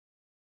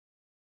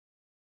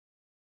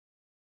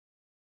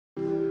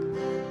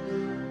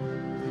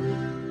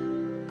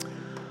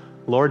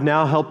Lord,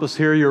 now help us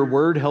hear your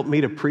word. Help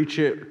me to preach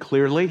it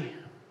clearly,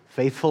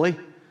 faithfully,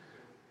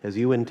 as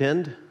you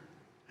intend.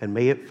 And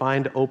may it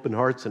find open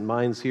hearts and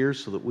minds here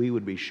so that we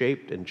would be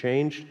shaped and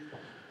changed,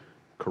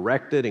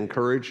 corrected,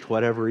 encouraged,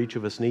 whatever each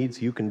of us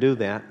needs. You can do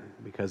that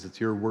because it's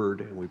your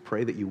word, and we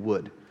pray that you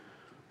would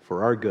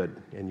for our good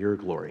and your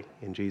glory.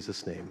 In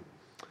Jesus' name,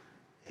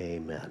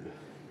 amen.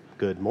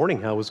 Good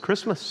morning. How was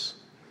Christmas?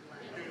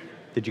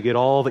 Did you get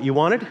all that you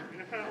wanted?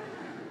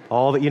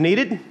 All that you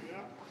needed?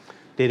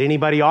 Did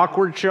anybody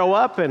awkward show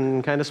up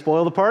and kind of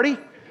spoil the party?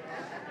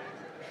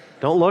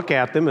 Don't look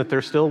at them if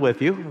they're still with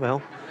you.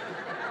 Well,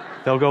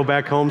 they'll go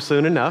back home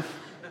soon enough.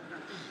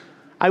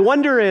 I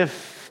wonder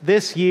if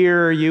this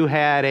year you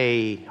had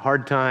a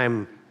hard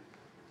time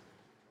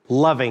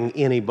loving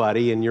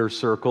anybody in your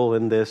circle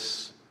in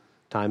this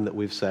time that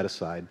we've set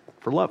aside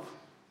for love.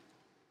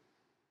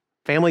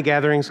 Family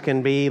gatherings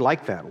can be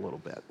like that a little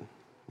bit.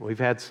 We've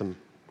had some,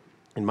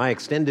 in my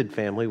extended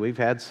family, we've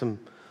had some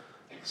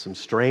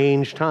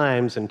strange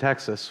times in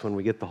Texas when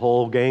we get the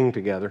whole gang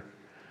together.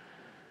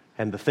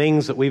 And the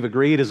things that we've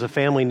agreed as a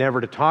family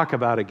never to talk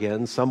about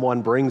again,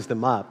 someone brings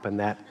them up, and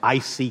that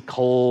icy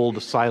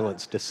cold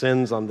silence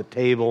descends on the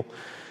table,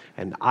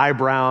 and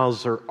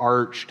eyebrows are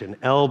arched, and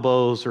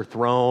elbows are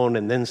thrown,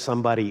 and then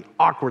somebody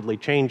awkwardly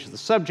changes the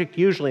subject,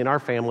 usually in our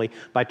family,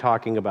 by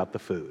talking about the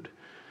food.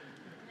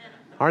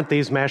 Aren't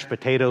these mashed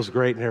potatoes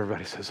great? And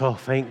everybody says, oh,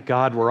 thank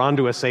God we're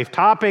onto a safe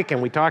topic,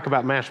 and we talk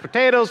about mashed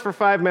potatoes for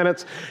 5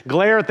 minutes,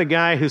 glare at the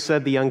guy who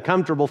said the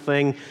uncomfortable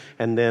thing,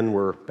 and then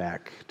we're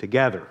back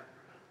together,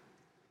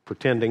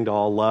 pretending to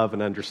all love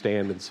and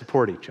understand and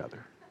support each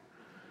other.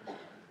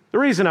 The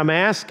reason I'm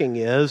asking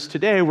is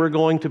today we're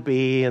going to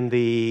be in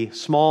the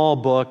small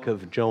book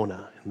of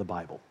Jonah in the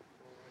Bible.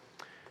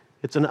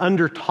 It's an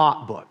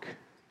under-taught book.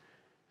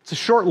 It's a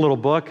short little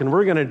book, and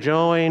we're going to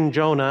join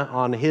Jonah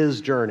on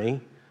his journey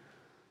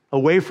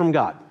away from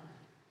God.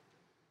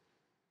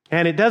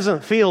 And it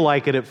doesn't feel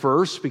like it at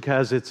first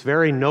because it's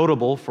very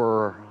notable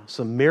for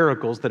some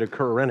miracles that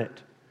occur in it.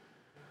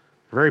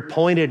 Very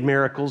pointed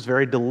miracles,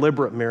 very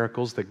deliberate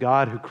miracles that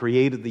God who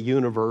created the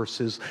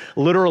universe is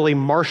literally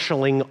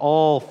marshaling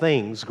all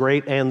things,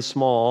 great and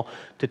small,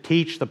 to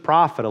teach the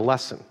prophet a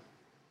lesson.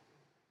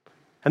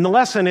 And the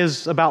lesson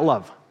is about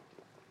love.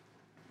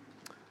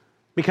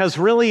 Because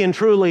really and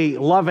truly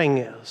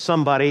loving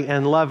somebody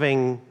and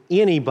loving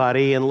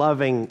anybody and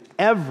loving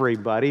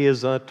everybody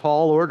is a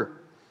tall order.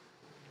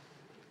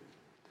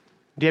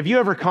 Have you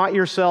ever caught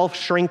yourself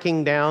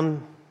shrinking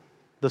down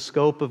the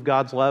scope of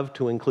God's love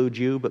to include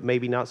you, but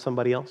maybe not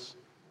somebody else?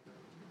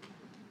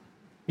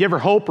 You ever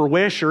hope or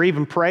wish or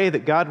even pray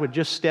that God would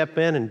just step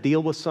in and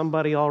deal with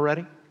somebody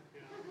already?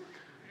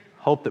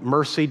 Hope that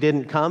mercy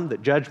didn't come,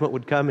 that judgment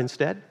would come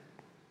instead?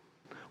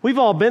 We've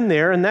all been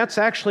there, and that's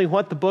actually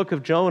what the book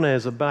of Jonah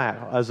is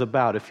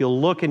about. If you'll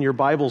look in your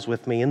Bibles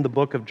with me in the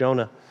book of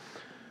Jonah,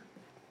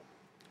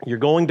 you're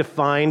going to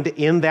find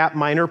in that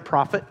minor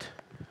prophet.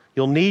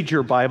 You'll need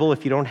your Bible.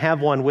 If you don't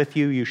have one with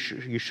you, you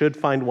should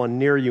find one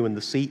near you in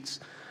the seats.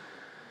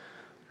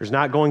 There's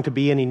not going to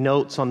be any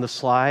notes on the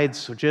slides,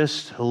 so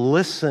just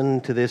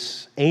listen to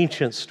this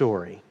ancient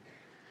story.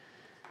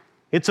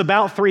 It's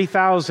about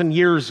 3,000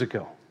 years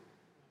ago.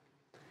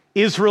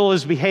 Israel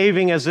is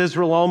behaving as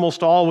Israel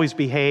almost always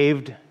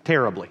behaved,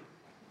 terribly.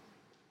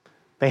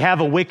 They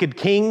have a wicked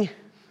king.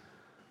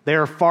 They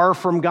are far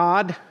from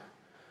God.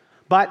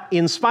 But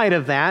in spite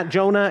of that,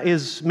 Jonah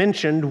is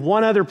mentioned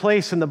one other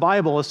place in the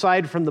Bible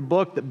aside from the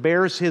book that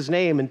bears his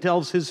name and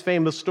tells his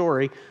famous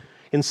story.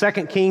 In 2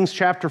 Kings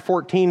chapter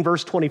 14,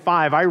 verse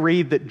 25, I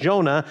read that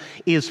Jonah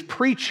is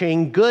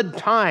preaching good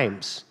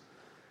times,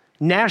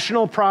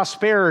 national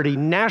prosperity,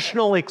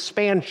 national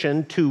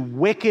expansion to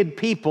wicked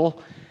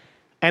people,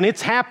 and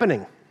it's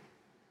happening.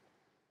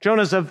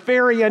 Jonah's a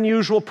very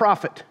unusual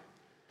prophet.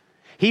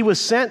 He was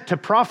sent to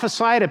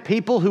prophesy to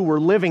people who were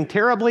living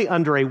terribly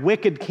under a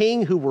wicked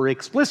king who were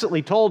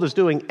explicitly told is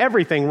doing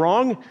everything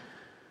wrong.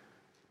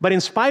 But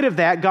in spite of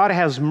that, God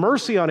has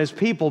mercy on his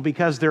people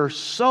because they're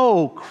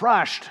so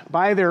crushed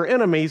by their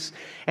enemies,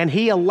 and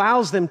he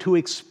allows them to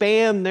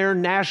expand their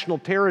national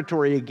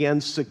territory again,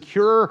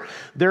 secure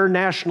their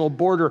national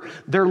border.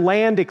 Their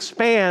land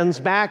expands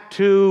back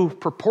to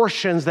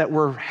proportions that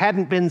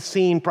hadn't been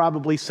seen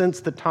probably since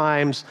the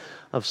times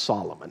of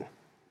Solomon.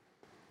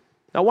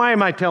 Now, why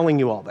am I telling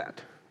you all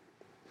that?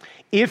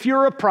 If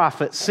you're a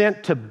prophet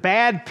sent to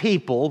bad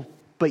people,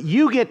 but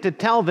you get to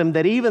tell them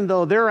that even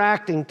though they're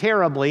acting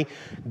terribly,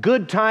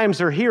 good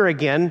times are here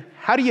again,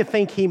 how do you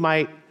think he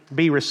might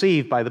be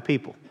received by the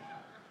people?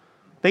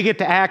 They get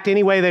to act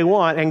any way they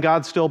want, and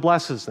God still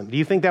blesses them. Do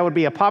you think that would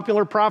be a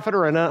popular prophet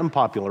or an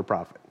unpopular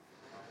prophet?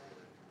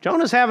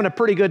 Jonah's having a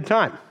pretty good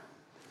time.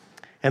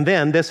 And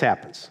then this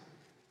happens.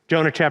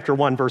 Jonah chapter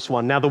 1, verse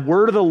 1. Now the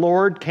word of the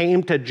Lord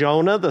came to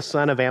Jonah, the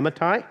son of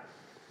Amittai,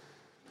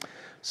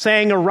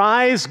 saying,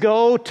 arise,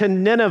 go to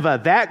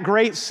Nineveh, that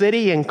great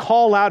city, and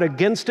call out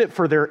against it,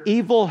 for their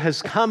evil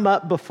has come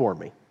up before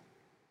me.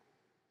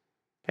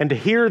 And to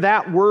hear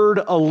that word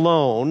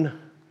alone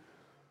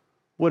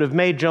would have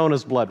made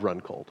Jonah's blood run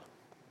cold.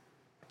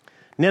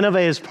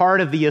 Nineveh is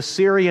part of the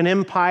Assyrian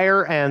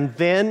Empire, and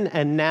then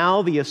and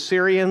now the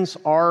Assyrians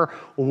are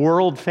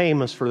world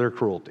famous for their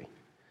cruelty.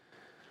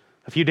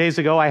 A few days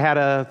ago, I had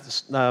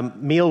a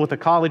meal with a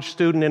college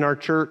student in our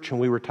church,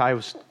 and I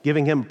was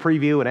giving him a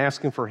preview and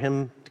asking for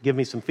him to give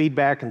me some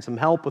feedback and some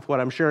help with what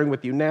I'm sharing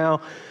with you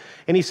now.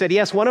 And he said,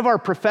 yes, one of our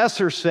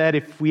professors said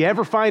if we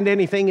ever find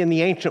anything in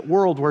the ancient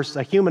world where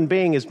a human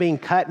being is being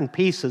cut in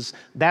pieces,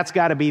 that's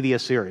got to be the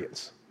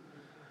Assyrians.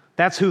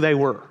 That's who they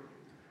were.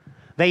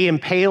 They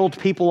impaled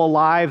people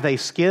alive. They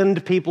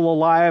skinned people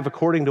alive.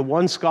 According to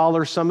one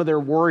scholar, some of their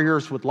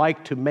warriors would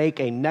like to make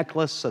a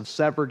necklace of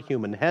severed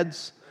human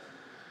heads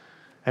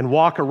and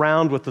walk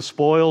around with the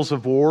spoils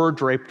of war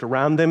draped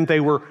around them. They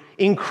were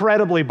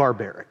incredibly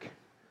barbaric.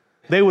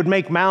 They would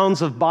make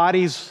mounds of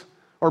bodies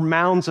or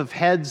mounds of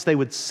heads. They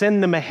would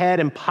send them ahead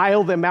and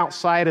pile them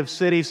outside of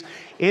cities.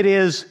 It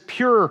is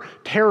pure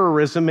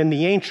terrorism in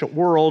the ancient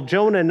world.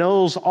 Jonah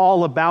knows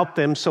all about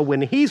them, so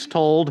when he's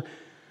told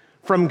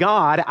from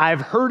God, I've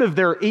heard of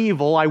their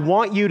evil, I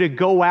want you to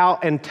go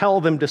out and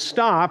tell them to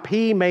stop,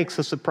 he makes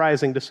a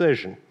surprising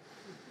decision.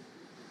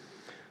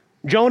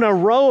 Jonah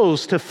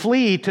rose to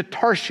flee to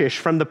Tarshish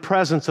from the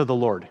presence of the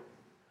Lord.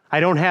 I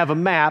don't have a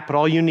map, but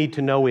all you need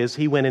to know is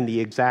he went in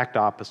the exact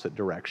opposite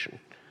direction.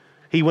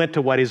 He went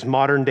to what is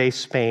modern-day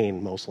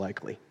Spain, most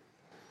likely.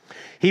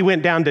 He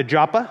went down to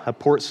Joppa, a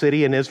port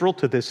city in Israel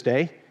to this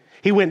day.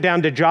 He went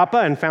down to Joppa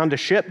and found a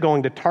ship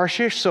going to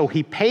Tarshish, so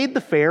he paid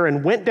the fare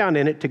and went down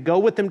in it to go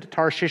with them to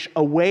Tarshish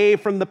away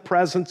from the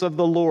presence of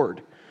the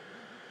Lord.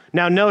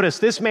 Now notice,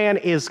 this man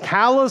is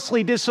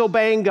callously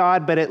disobeying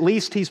God, but at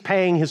least he's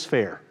paying his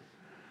fare.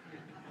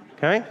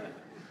 Okay?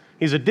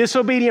 He's a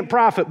disobedient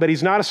prophet, but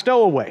he's not a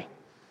stowaway.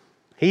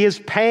 He is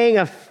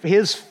paying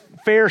his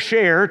fair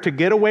share to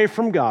get away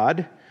from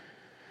God.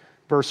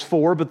 Verse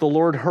 4, but the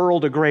Lord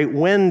hurled a great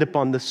wind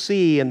upon the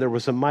sea, and there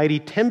was a mighty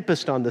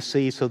tempest on the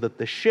sea, so that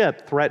the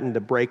ship threatened to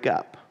break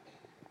up.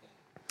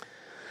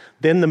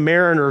 Then the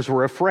mariners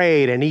were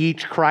afraid, and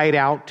each cried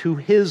out to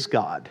his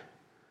God.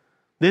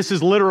 This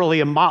is literally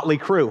a motley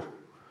crew.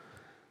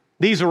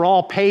 These are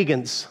all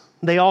pagans.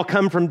 They all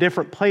come from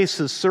different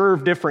places,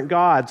 serve different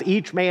gods.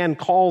 Each man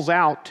calls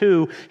out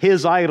to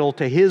his idol,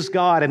 to his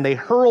God, and they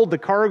hurled the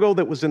cargo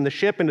that was in the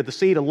ship into the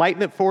sea to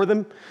lighten it for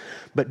them.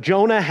 But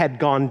Jonah had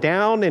gone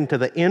down into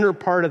the inner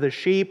part of the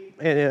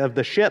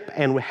ship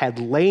and had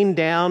lain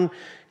down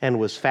and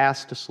was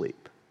fast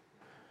asleep.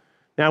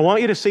 Now I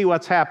want you to see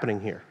what's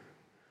happening here.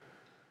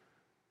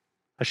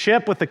 A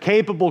ship with a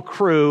capable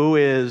crew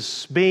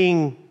is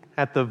being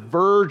at the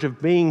verge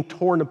of being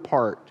torn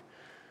apart.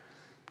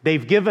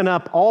 They've given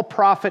up all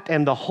profit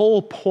and the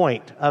whole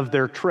point of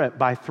their trip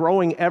by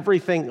throwing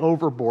everything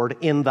overboard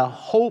in the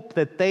hope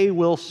that they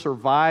will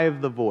survive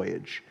the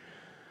voyage.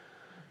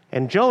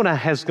 And Jonah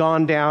has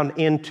gone down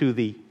into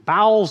the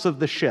bowels of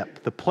the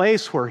ship, the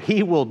place where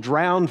he will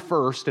drown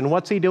first. And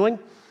what's he doing?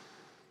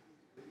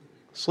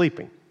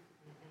 Sleeping.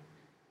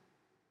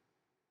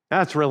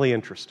 That's really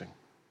interesting.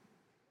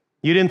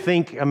 You didn't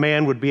think a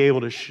man would be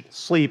able to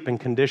sleep in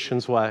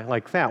conditions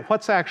like that.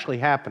 What's actually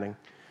happening?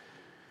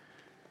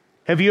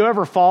 Have you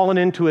ever fallen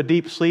into a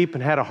deep sleep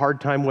and had a hard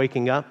time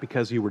waking up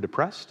because you were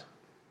depressed?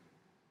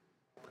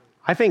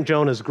 I think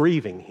Jonah's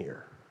grieving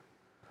here.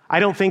 I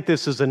don't think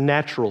this is a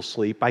natural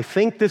sleep. I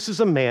think this is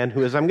a man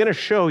who, as I'm going to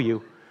show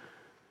you,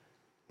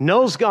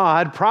 knows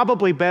God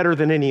probably better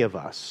than any of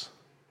us,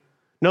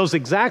 knows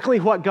exactly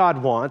what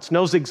God wants,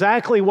 knows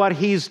exactly what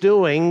he's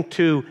doing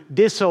to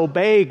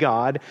disobey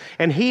God,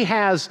 and he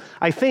has,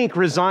 I think,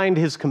 resigned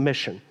his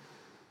commission.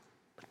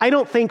 I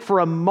don't think for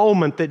a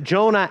moment that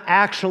Jonah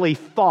actually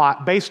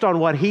thought, based on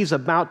what he's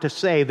about to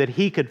say, that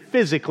he could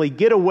physically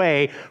get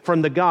away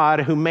from the God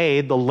who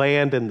made the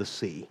land and the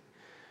sea.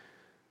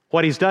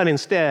 What he's done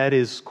instead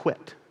is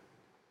quit.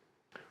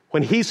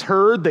 When he's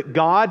heard that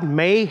God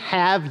may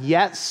have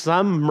yet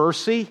some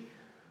mercy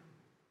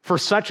for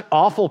such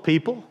awful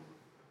people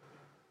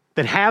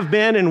that have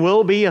been and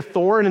will be a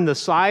thorn in the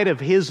side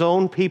of his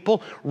own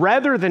people,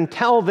 rather than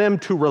tell them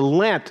to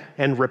relent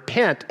and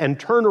repent and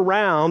turn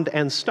around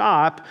and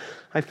stop,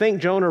 I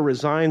think Jonah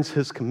resigns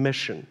his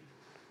commission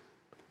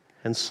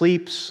and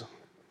sleeps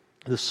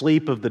the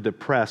sleep of the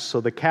depressed. So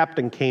the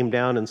captain came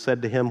down and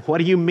said to him, "What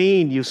do you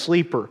mean, you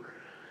sleeper?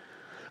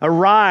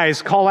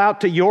 Arise, call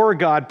out to your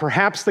God.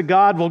 Perhaps the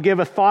God will give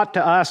a thought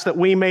to us that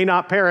we may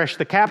not perish."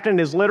 The captain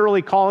is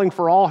literally calling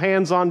for all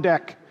hands on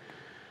deck.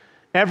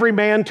 Every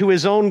man to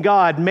his own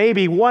God.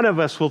 Maybe one of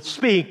us will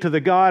speak to the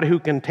God who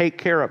can take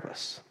care of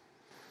us.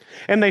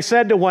 And they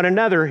said to one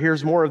another,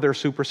 here's more of their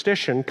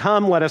superstition,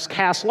 "Come, let us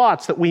cast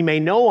lots that we may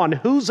know on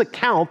whose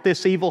account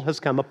this evil has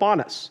come upon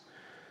us."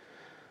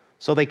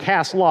 So they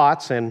cast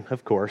lots, and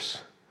of course,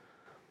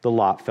 the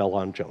lot fell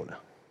on Jonah.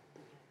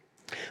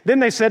 Then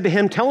they said to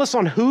him, "Tell us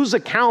on whose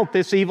account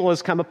this evil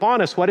has come upon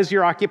us. What is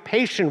your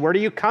occupation? Where do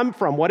you come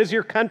from? What is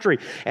your country?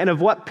 And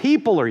of what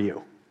people are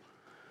you?"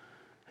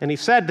 And he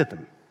said to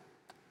them,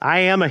 "I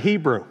am a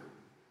Hebrew,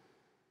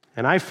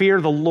 and I fear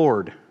the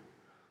Lord,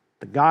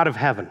 the God of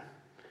heaven,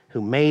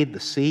 who made the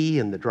sea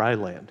and the dry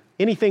land."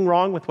 Anything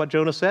wrong with what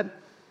Jonah said?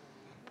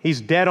 He's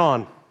dead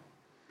on.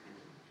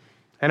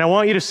 And I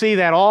want you to see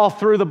that all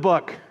through the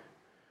book.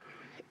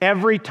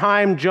 Every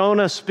time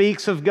Jonah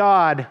speaks of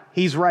God,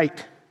 he's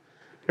right.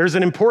 There's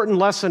an important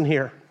lesson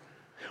here.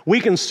 We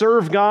can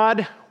serve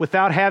God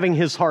without having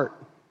his heart.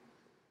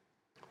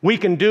 We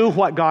can do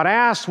what God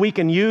asks. We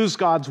can use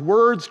God's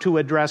words to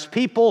address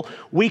people.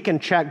 We can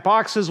check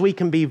boxes. We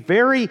can be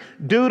very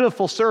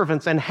dutiful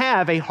servants and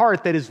have a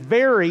heart that is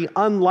very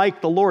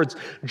unlike the Lord's.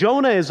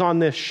 Jonah is on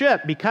this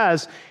ship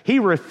because he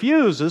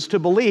refuses to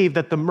believe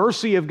that the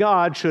mercy of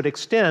God should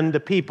extend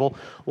to people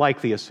like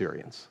the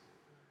Assyrians.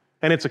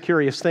 And it's a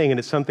curious thing, and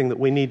it's something that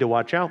we need to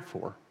watch out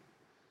for.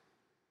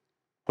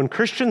 When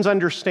Christians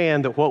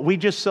understand that what we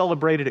just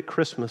celebrated at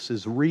Christmas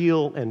is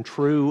real and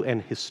true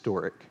and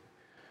historic,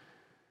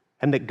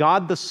 and that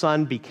God the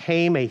Son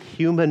became a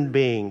human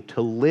being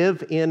to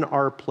live in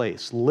our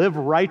place, live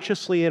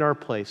righteously in our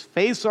place,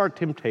 face our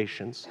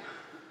temptations,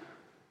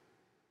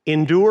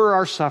 endure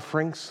our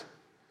sufferings,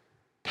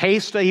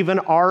 taste even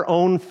our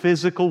own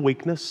physical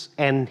weakness,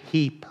 and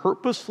he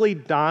purposely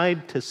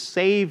died to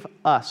save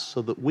us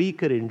so that we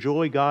could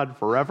enjoy God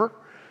forever.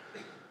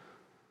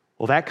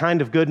 Well, that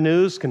kind of good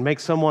news can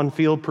make someone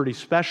feel pretty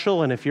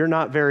special, and if you're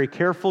not very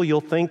careful, you'll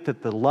think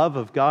that the love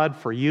of God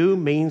for you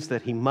means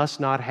that he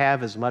must not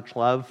have as much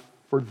love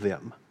for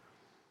them.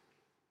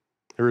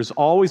 There is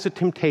always a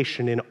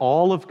temptation in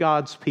all of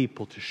God's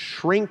people to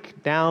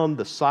shrink down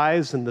the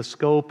size and the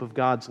scope of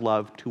God's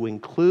love to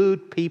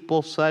include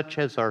people such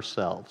as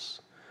ourselves.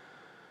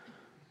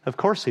 Of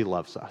course he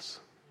loves us.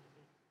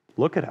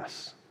 Look at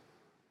us.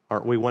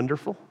 Aren't we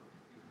wonderful?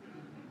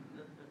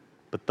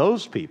 But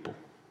those people,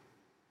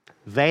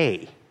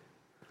 they,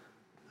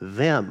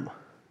 them,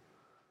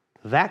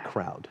 that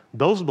crowd,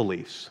 those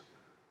beliefs,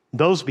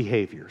 those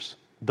behaviors,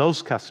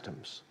 those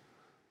customs,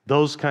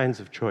 those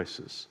kinds of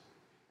choices,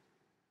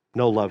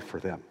 no love for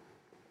them.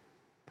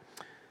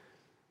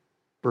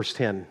 Verse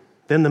 10,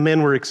 then the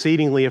men were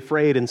exceedingly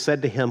afraid and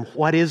said to him,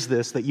 what is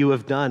this that you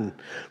have done?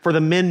 For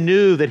the men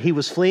knew that he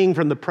was fleeing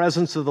from the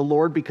presence of the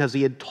Lord because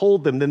he had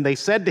told them. Then they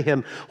said to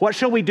him, what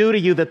shall we do to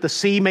you that the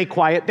sea may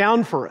quiet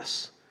down for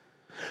us?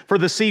 For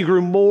the sea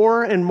grew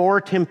more and more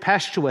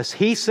tempestuous.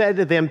 He said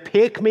to them,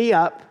 pick me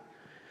up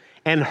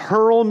and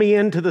hurl me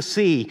into the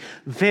sea.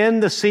 Then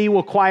the sea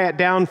will quiet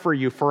down for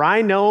you. For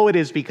I know it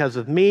is because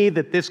of me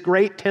that this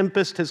great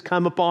tempest has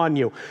come upon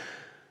you.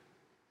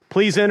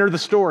 Please enter the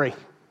story.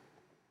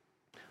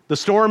 The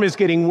storm is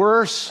getting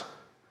worse.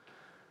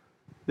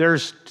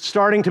 There's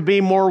starting to be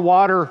more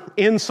water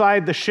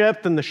inside the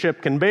ship than the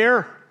ship can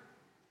bear.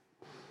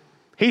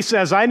 He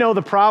says, I know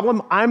the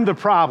problem. I'm the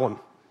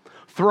problem.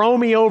 Throw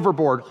me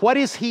overboard. What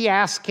is he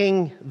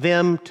asking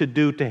them to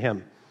do to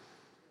him?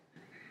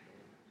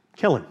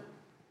 Kill him.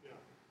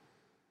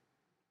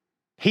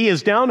 He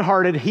is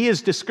downhearted. He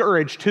is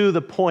discouraged to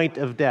the point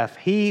of death.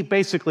 He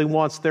basically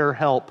wants their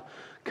help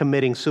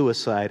committing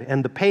suicide.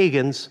 And the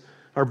pagans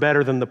are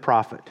better than the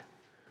prophet.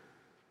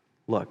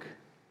 Look.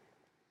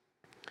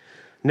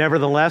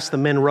 Nevertheless, the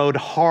men rowed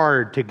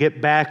hard to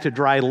get back to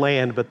dry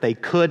land, but they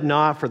could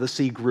not, for the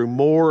sea grew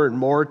more and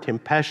more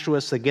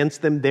tempestuous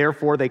against them.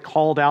 Therefore, they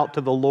called out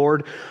to the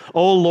Lord,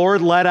 O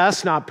Lord, let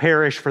us not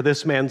perish for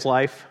this man's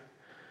life,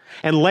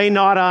 and lay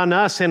not on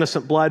us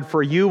innocent blood,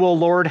 for you, O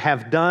Lord,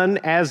 have done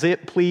as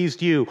it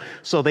pleased you.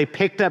 So they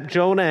picked up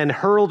Jonah and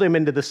hurled him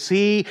into the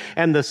sea,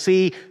 and the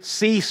sea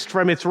ceased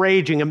from its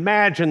raging.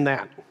 Imagine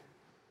that.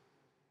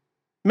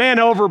 Man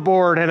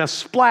overboard and a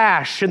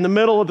splash in the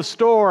middle of the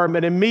storm,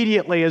 and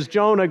immediately as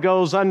Jonah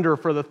goes under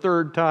for the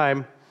third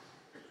time,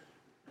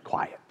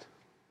 quiet.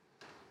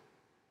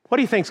 What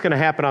do you think is going to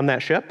happen on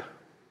that ship?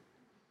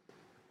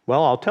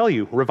 Well, I'll tell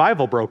you,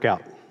 revival broke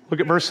out. Look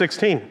at verse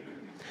 16.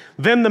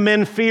 Then the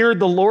men feared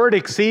the Lord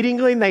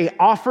exceedingly, and they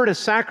offered a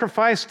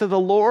sacrifice to the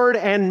Lord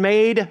and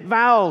made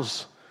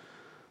vows.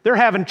 They're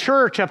having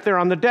church up there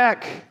on the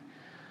deck.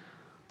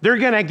 They're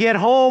going to get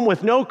home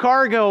with no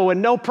cargo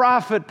and no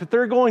profit, but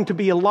they're going to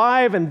be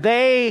alive, and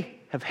they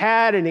have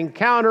had an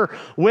encounter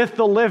with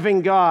the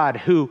living God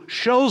who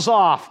shows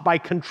off by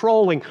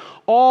controlling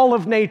all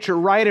of nature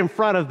right in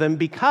front of them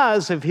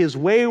because of his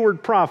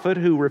wayward prophet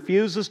who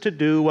refuses to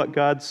do what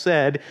God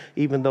said,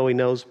 even though he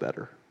knows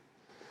better.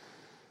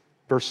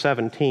 Verse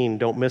 17,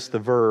 don't miss the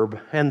verb.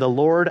 And the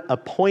Lord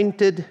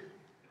appointed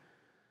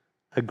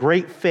a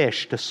great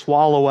fish to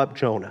swallow up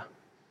Jonah.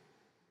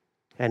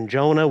 And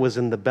Jonah was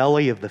in the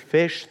belly of the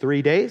fish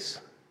 3 days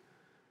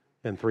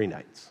and 3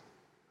 nights.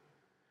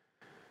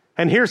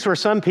 And here's where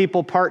some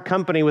people part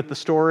company with the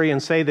story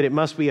and say that it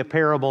must be a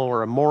parable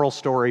or a moral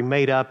story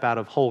made up out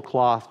of whole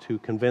cloth to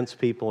convince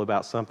people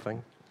about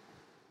something.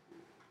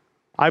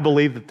 I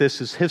believe that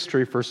this is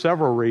history for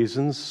several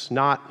reasons,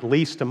 not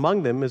least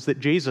among them is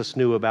that Jesus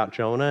knew about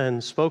Jonah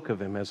and spoke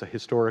of him as a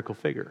historical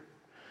figure.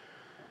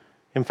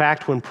 In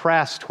fact,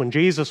 when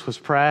Jesus was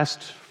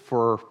pressed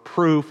for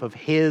proof of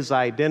his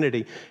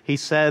identity, he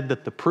said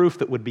that the proof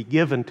that would be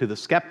given to the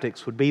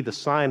skeptics would be the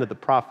sign of the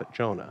prophet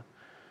Jonah.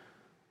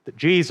 that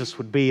Jesus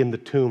would be in the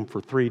tomb for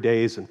 3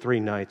 days and 3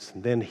 nights,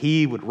 and then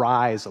he would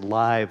rise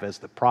alive as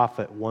the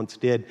prophet once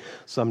did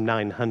some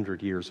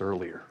 900 years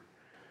earlier.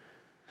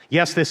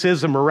 Yes, this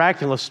is a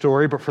miraculous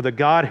story, but for the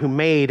God who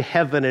made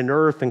heaven and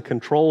earth and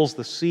controls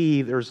the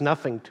sea, there's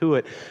nothing to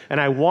it. And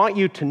I want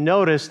you to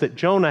notice that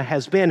Jonah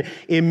has been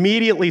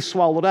immediately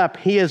swallowed up.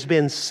 He has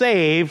been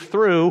saved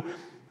through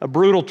a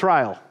brutal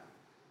trial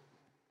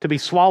to be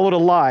swallowed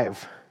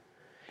alive.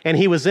 And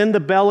he was in the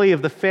belly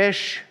of the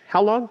fish.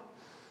 How long?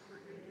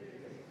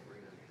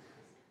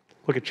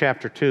 Look at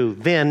chapter 2.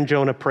 Then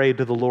Jonah prayed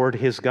to the Lord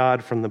his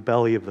God from the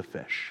belly of the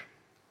fish.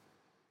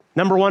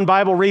 Number one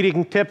Bible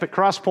reading tip at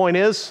Crosspoint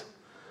is,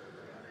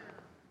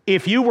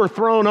 if you were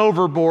thrown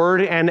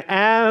overboard and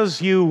as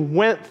you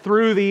went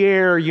through the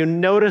air, you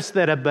noticed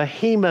that a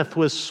behemoth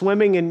was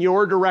swimming in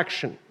your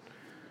direction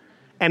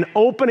and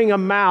opening a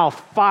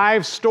mouth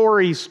 5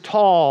 stories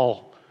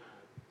tall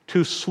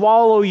to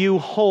swallow you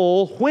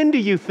whole, when do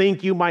you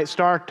think you might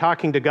start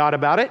talking to God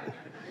about it?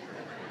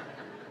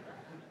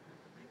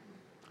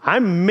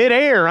 I'm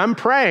midair, I'm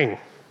praying.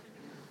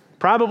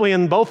 Probably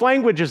in both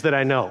languages that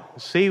I know.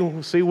 See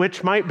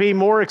which might be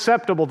more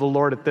acceptable to the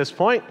Lord at this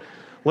point.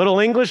 Little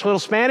English, little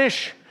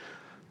Spanish.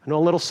 I know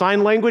a little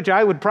sign language.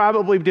 I would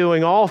probably be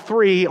doing all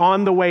 3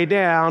 on the way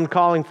down,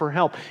 calling for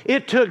help.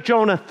 It took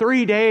Jonah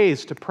 3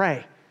 days to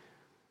pray.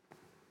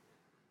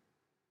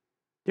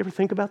 You ever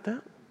think about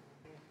that?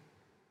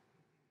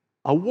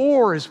 A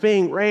war is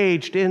being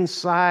raged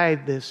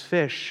inside this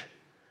fish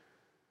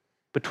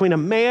between a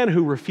man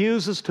who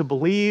refuses to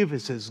believe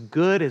is as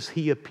good as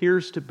he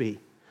appears to be,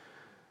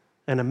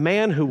 and a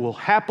man who will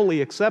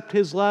happily accept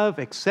his love,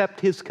 accept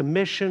his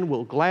commission,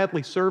 will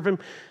gladly serve him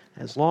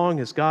as long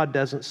as God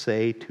doesn't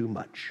say too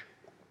much.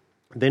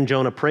 Then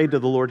Jonah prayed to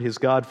the Lord his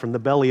God from the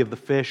belly of the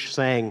fish,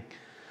 saying,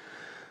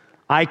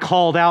 I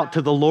called out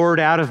to the Lord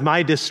out of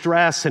my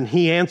distress, and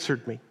he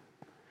answered me.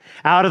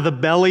 Out of the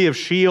belly of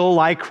Sheol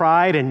I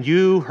cried, and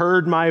you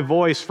heard my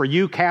voice, for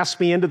you cast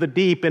me into the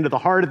deep, into the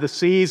heart of the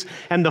seas,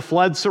 and the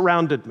flood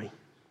surrounded me.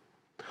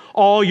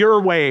 All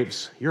your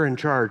waves, you're in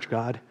charge,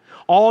 God.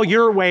 All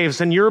your waves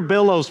and your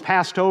billows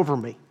passed over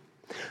me.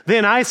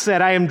 Then I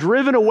said, I am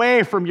driven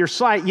away from your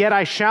sight, yet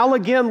I shall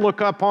again look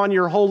upon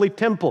your holy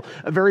temple.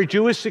 A very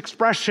Jewish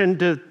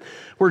expression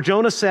where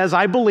Jonah says,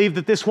 I believe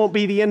that this won't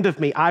be the end of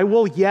me. I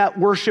will yet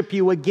worship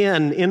you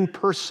again in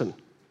person.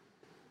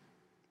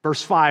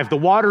 Verse 5, the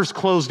waters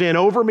closed in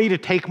over me to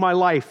take my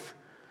life.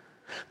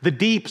 The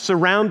deep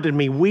surrounded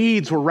me.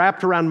 Weeds were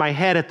wrapped around my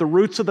head. At the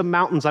roots of the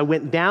mountains, I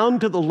went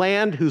down to the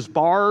land whose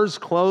bars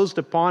closed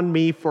upon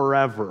me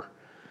forever.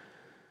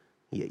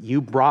 Yet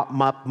you brought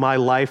up my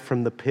life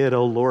from the pit,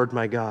 O Lord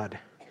my God.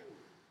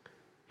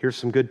 Here's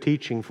some good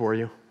teaching for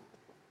you.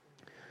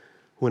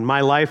 When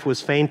my life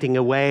was fainting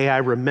away, I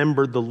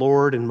remembered the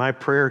Lord, and my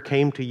prayer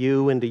came to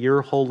you into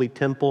your holy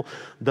temple.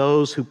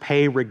 Those who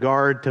pay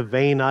regard to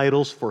vain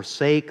idols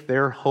forsake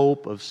their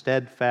hope of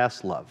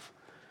steadfast love.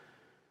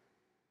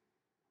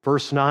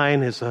 Verse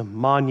 9 is a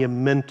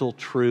monumental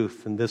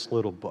truth in this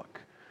little book.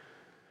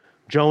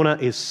 Jonah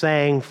is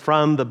saying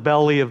from the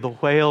belly of the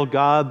whale,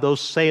 God, those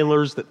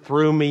sailors that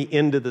threw me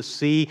into the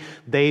sea,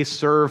 they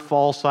serve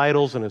false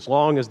idols, and as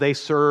long as they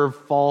serve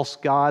false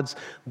gods,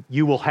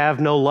 you will have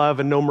no love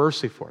and no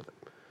mercy for them.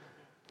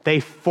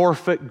 They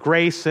forfeit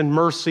grace and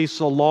mercy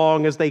so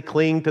long as they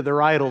cling to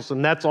their idols,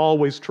 and that's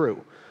always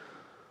true.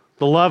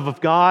 The love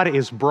of God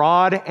is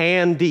broad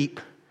and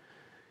deep.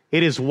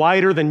 It is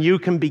wider than you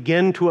can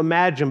begin to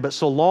imagine, but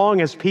so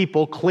long as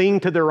people cling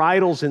to their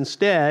idols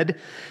instead,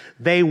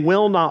 they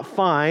will not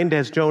find,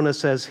 as Jonah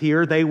says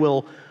here, they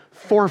will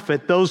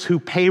forfeit. Those who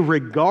pay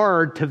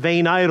regard to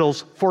vain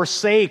idols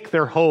forsake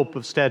their hope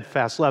of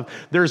steadfast love.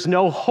 There's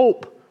no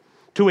hope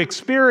to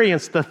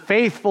experience the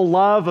faithful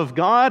love of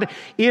God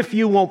if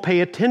you won't pay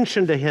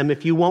attention to Him,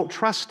 if you won't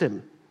trust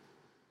Him.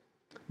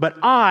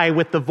 But I,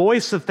 with the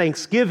voice of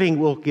thanksgiving,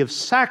 will give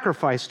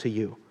sacrifice to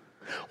you.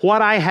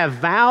 What I have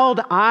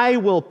vowed, I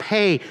will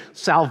pay.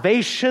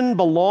 Salvation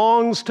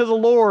belongs to the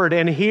Lord.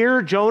 And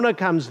here Jonah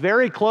comes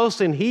very close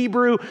in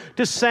Hebrew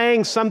to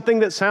saying something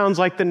that sounds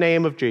like the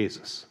name of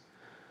Jesus.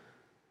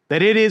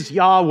 That it is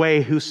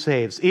Yahweh who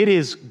saves. It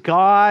is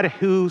God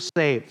who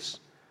saves.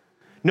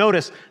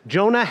 Notice,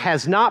 Jonah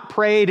has not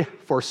prayed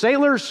for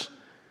sailors.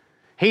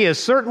 He has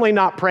certainly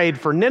not prayed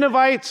for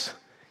Ninevites.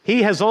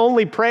 He has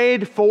only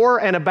prayed for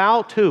and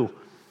about who?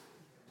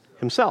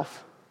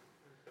 Himself.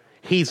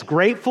 He's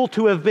grateful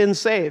to have been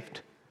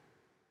saved.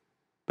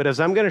 But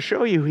as I'm going to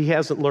show you, he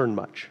hasn't learned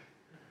much.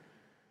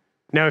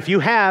 Now, if you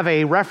have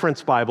a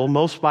reference Bible,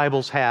 most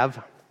Bibles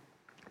have,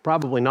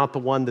 probably not the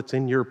one that's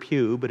in your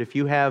pew, but if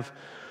you have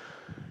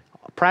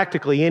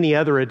practically any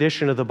other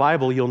edition of the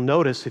Bible, you'll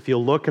notice if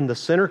you'll look in the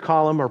center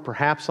column or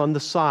perhaps on the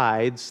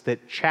sides that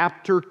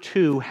chapter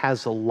 2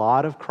 has a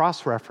lot of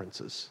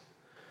cross-references.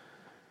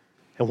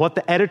 And what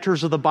the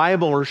editors of the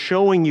Bible are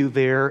showing you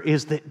there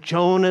is that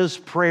Jonah's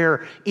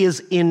prayer is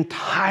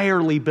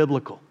entirely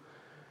biblical.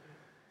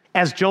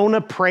 As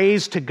Jonah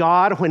prays to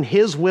God, when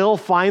his will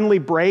finally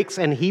breaks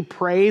and he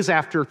prays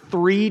after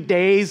 3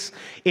 days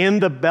in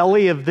the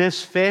belly of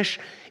this fish,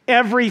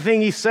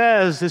 everything he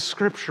says is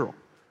scriptural.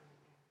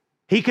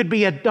 He could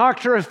be a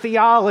doctor of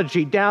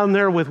theology down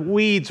there with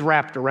weeds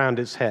wrapped around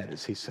his head,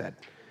 as he said.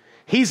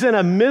 He's in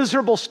a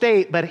miserable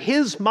state, but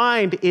his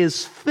mind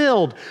is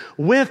filled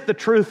with the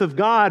truth of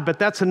God. But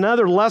that's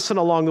another lesson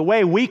along the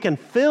way. We can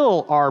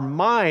fill our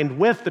mind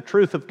with the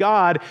truth of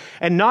God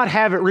and not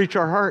have it reach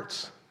our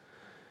hearts.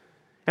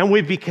 And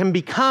we can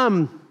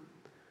become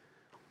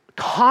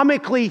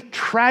comically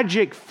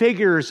tragic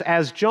figures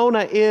as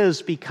Jonah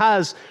is,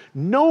 because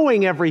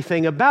knowing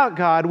everything about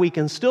God, we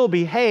can still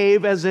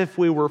behave as if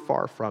we were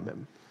far from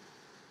him.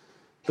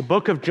 The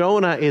book of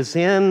Jonah is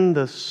within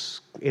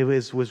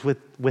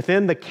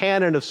the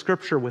canon of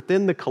Scripture,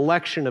 within the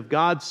collection of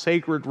God's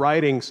sacred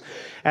writings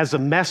as a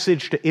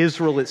message to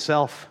Israel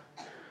itself.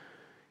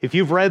 If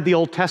you've read the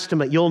Old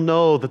Testament, you'll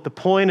know that the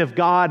point of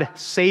God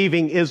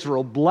saving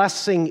Israel,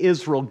 blessing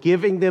Israel,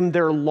 giving them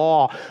their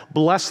law,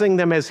 blessing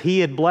them as he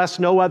had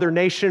blessed no other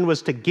nation,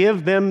 was to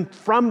give them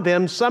from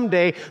them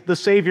someday the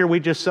Savior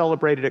we just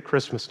celebrated at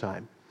Christmas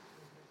time.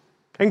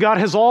 And God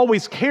has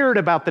always cared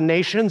about the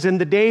nations. In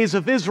the days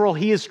of Israel,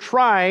 he is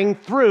trying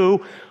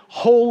through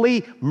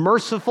holy,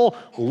 merciful,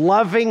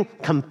 loving,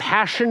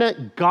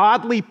 compassionate,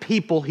 godly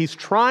people. He's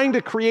trying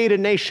to create a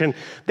nation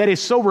that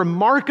is so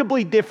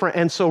remarkably different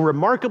and so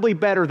remarkably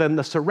better than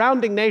the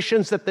surrounding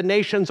nations that the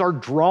nations are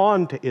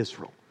drawn to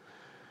Israel.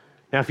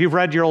 Now, if you've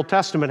read your Old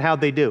Testament,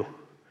 how'd they do?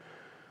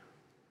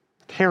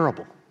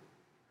 Terrible.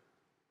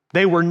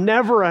 They were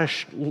never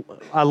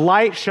a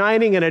light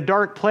shining in a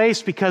dark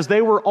place, because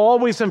they were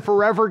always and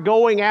forever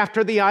going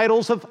after the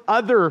idols of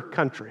other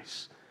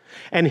countries.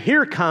 And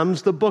here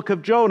comes the book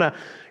of Jonah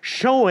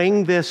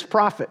showing this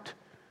prophet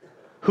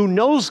who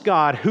knows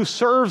God, who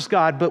serves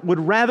God, but would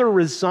rather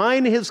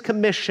resign his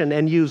commission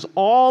and use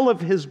all of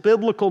his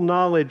biblical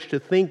knowledge to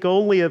think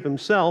only of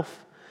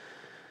himself,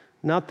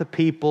 not the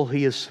people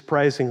he has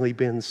surprisingly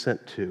been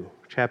sent to.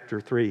 Chapter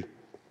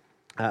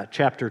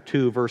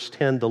 2, verse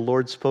 10, the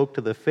Lord spoke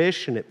to the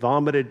fish, and it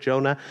vomited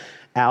Jonah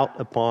out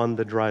upon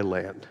the dry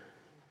land.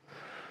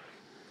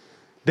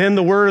 Then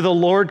the word of the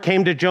Lord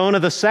came to Jonah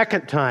the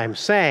second time,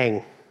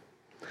 saying,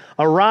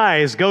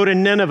 Arise, go to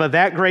Nineveh,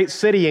 that great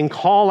city, and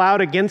call out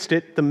against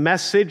it the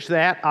message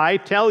that I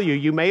tell you.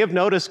 You may have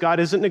noticed God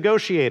isn't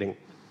negotiating.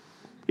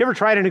 You ever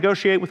try to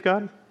negotiate with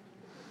God?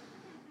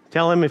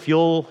 Tell him if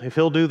he'll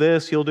do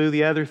this, you'll do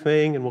the other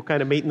thing, and we'll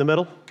kind of meet in the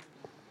middle.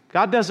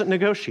 God doesn't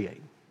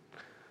negotiate.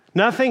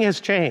 Nothing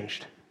has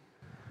changed.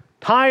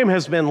 Time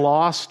has been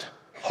lost.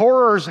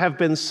 Horrors have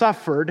been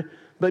suffered.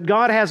 But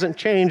God hasn't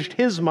changed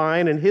his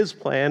mind and his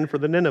plan for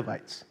the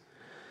Ninevites.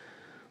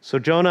 So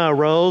Jonah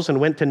arose and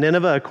went to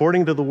Nineveh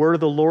according to the word of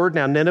the Lord.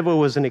 Now Nineveh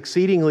was an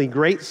exceedingly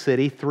great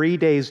city, 3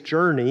 days'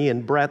 journey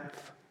in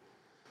breadth.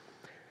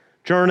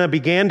 Jonah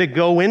began to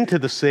go into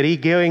the city,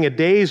 going a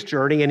day's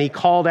journey, and he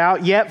called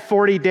out, Yet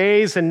 40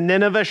 days, and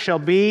Nineveh shall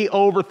be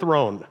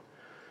overthrown.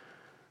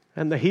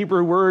 And the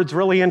Hebrew word's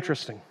really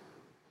interesting.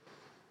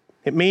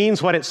 It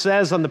means what it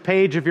says on the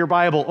page of your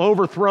Bible,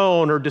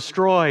 overthrown or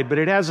destroyed, but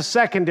it has a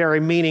secondary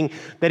meaning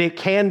that it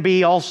can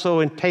be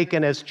also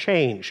taken as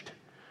changed.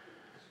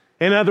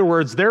 In other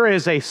words, there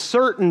is a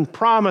certain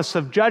promise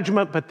of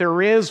judgment, but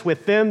there is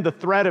within the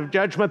threat of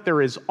judgment,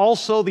 there is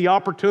also the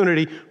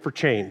opportunity for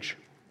change.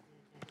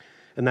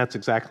 And that's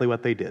exactly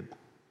what they did.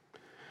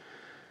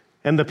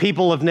 And the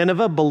people of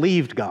Nineveh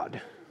believed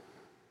God.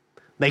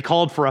 They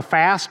called for a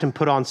fast and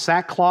put on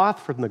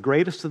sackcloth, from the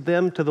greatest of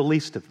them to the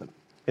least of them.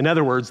 In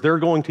other words, they're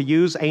going to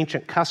use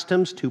ancient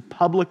customs to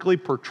publicly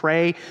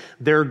portray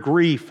their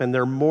grief and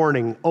their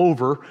mourning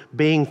over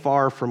being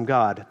far from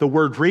God. The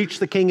word reached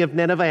the king of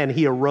Nineveh, and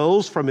he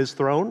arose from his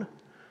throne,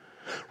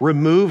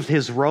 removed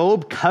his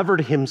robe,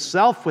 covered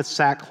himself with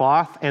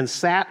sackcloth, and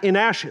sat in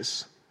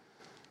ashes.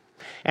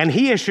 And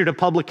he issued a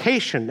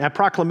proclamation,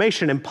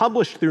 and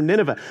published through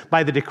Nineveh,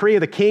 by the decree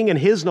of the king and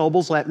his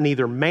nobles, let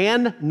neither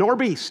man nor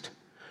beast,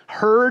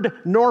 herd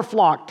nor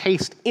flock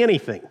taste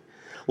anything.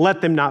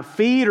 Let them not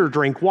feed or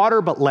drink water,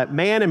 but let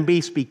man and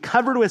beast be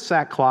covered with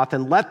sackcloth,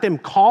 and let them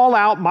call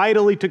out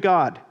mightily to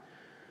God.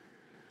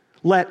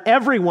 Let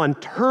everyone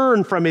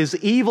turn from his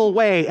evil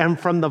way and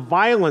from the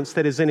violence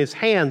that is in his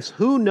hands.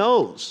 Who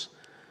knows?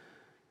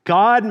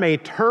 God may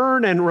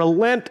turn and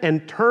relent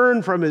and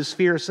turn from his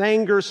fierce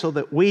anger, so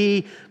that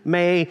we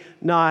may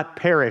not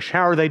perish.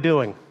 How are they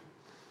doing?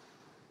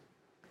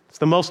 It's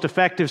the most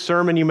effective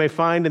sermon you may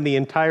find in the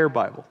entire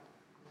Bible.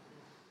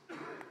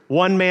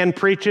 One man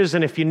preaches,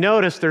 and if you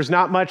notice, there's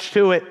not much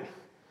to it.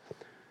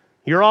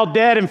 You're all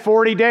dead in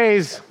 40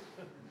 days.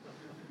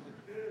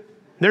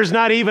 There's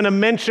not even a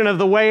mention of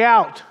the way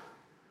out.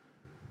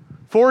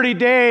 40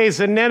 days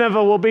and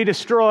Nineveh will be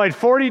destroyed.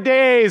 40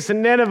 days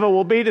and Nineveh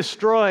will be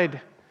destroyed.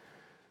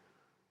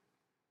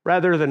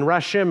 Rather than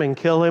rush him and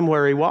kill him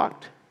where he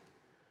walked,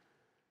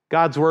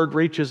 God's word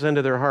reaches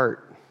into their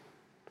heart.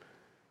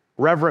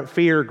 Reverent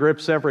fear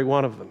grips every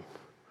one of them.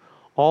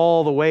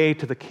 all the way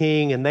to the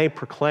king, and they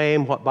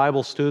proclaim what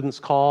Bible students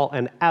call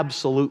an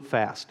absolute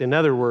fast. In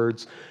other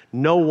words,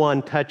 no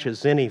one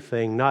touches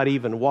anything, not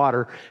even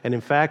water, and in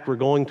fact, we're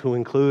going to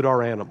include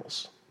our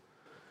animals.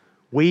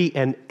 We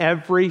and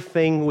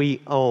everything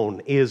we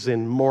own is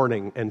in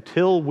mourning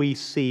until we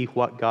see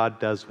what God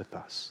does with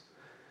us.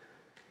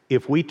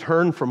 If we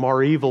turn from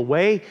our evil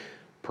way,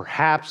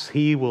 perhaps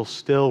He will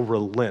still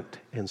relent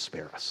and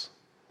spare us.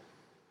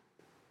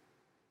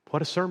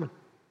 What a sermon.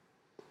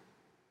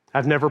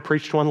 I've never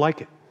preached one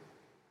like it.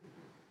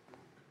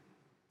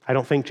 I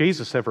don't think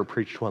Jesus ever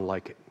preached one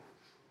like it.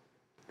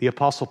 The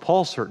Apostle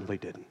Paul certainly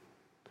didn't.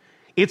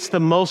 It's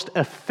the most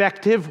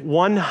effective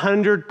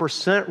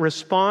 100%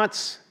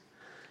 response,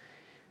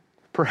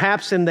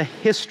 perhaps in the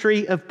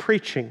history of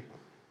preaching.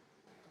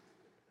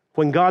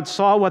 When God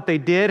saw what they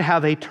did, how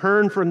they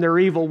turned from their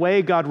evil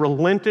way, God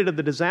relented of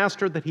the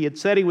disaster that He had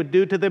said He would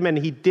do to them, and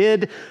He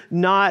did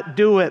not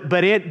do it.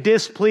 But it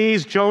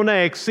displeased Jonah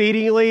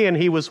exceedingly, and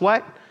he was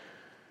what?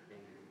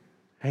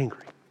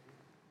 Angry.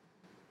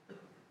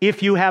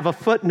 If you have a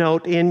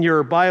footnote in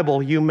your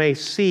Bible, you may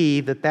see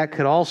that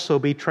could also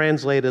be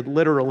translated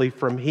literally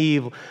from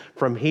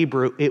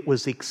Hebrew. It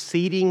was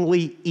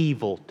exceedingly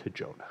evil to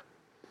Jonah.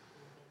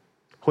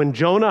 When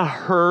Jonah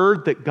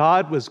heard that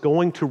God was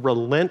going to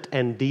relent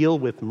and deal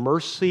with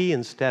mercy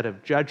instead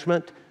of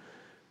judgment,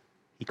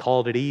 he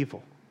called it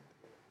evil.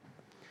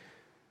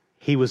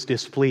 He was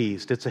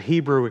displeased. It's a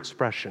Hebrew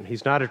expression.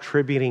 He's not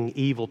attributing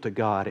evil to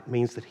God. It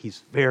means that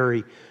he's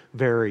very,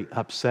 very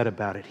upset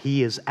about it.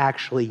 He is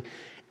actually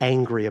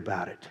angry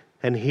about it.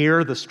 And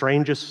here, the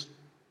strangest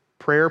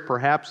prayer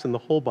perhaps in the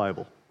whole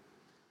Bible.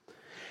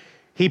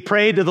 He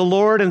prayed to the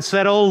Lord and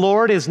said, "O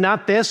Lord, is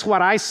not this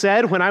what I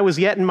said when I was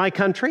yet in my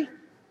country?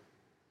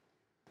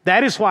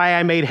 That is why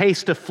I made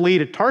haste to flee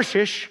to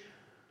Tarshish,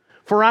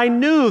 for I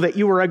knew that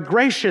you were a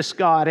gracious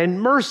God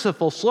and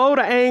merciful, slow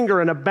to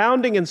anger and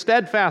abounding in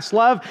steadfast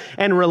love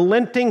and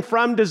relenting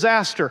from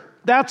disaster."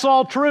 That's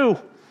all true.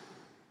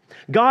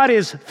 God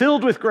is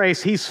filled with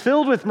grace. He's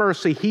filled with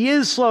mercy. He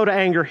is slow to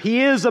anger.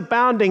 He is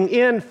abounding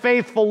in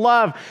faithful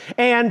love.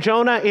 And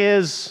Jonah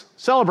is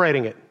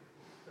celebrating it.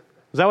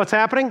 Is that what's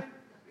happening?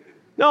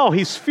 No,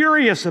 he's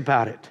furious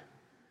about it.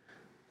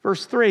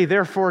 Verse 3,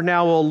 "Therefore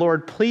now, O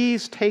Lord,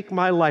 please take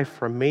my life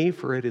from me,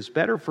 for it is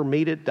better for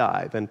me to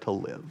die than to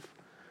live."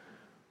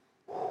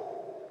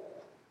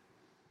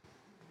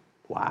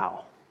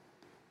 Wow.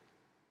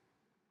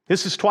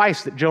 This is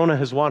twice that Jonah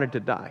has wanted to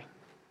die.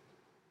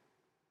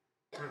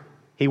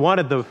 He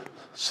wanted the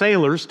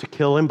sailors to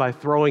kill him by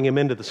throwing him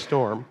into the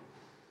storm.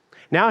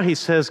 Now he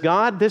says,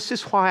 "God, this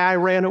is why I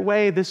ran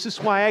away. This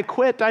is why I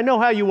quit. I know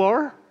how you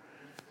are.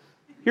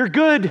 You're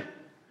good.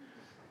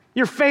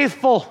 You're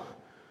faithful.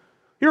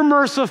 You're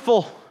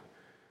merciful.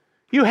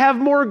 You have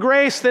more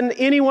grace than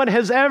anyone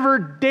has ever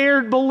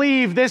dared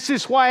believe. This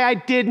is why I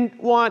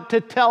didn't want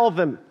to tell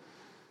them.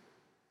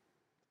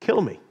 Kill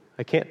me.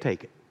 I can't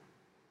take it."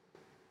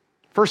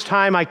 First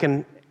time I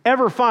can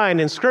ever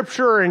find in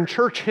Scripture or in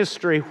church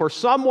history where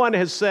someone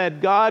has said,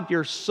 "God,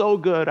 you're so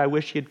good, I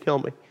wish you'd kill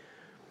me.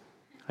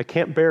 I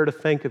can't bear to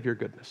think of your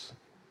goodness."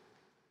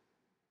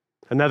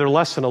 Another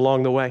lesson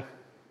along the way.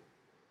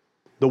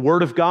 The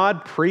Word of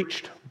God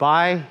preached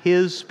by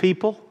His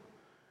people,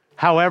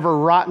 however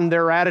rotten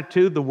their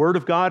attitude, the Word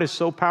of God is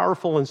so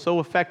powerful and so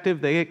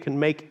effective that it can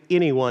make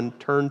anyone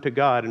turn to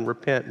God and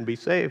repent and be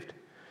saved.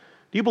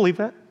 Do you believe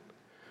that?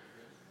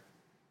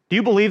 Do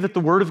you believe that the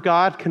Word of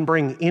God can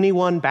bring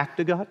anyone back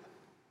to God?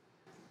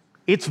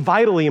 It's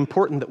vitally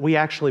important that we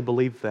actually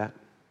believe that.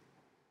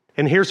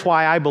 And here's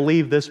why I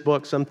believe this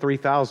book, some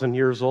 3,000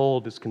 years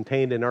old, is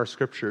contained in our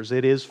Scriptures.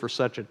 It is for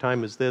such a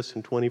time as this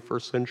in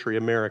 21st century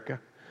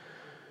America.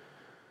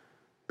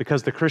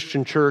 Because the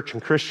Christian church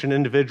and Christian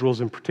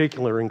individuals in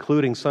particular,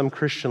 including some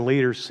Christian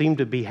leaders, seem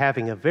to be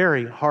having a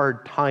very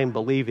hard time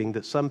believing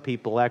that some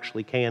people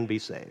actually can be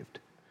saved.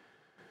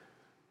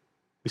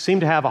 We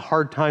seem to have a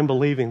hard time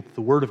believing that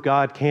the Word of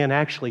God can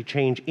actually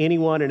change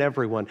anyone and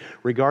everyone,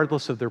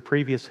 regardless of their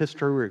previous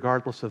history,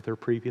 regardless of their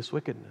previous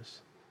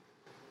wickedness.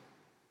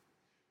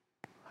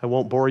 I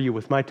won't bore you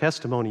with my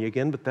testimony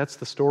again, but that's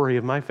the story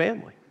of my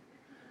family.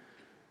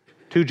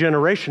 2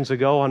 generations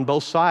ago, on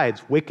both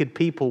sides, wicked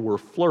people were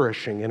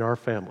flourishing in our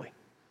family.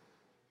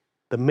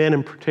 The men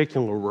in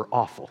particular were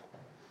awful.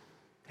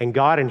 And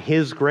God in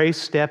His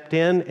grace stepped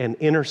in and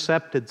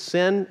intercepted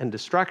sin and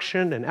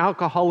destruction and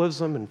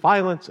alcoholism and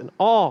violence and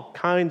all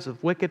kinds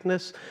of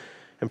wickedness.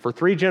 And for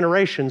 3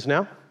 generations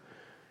now,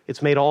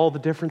 it's made all the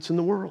difference in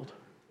the world.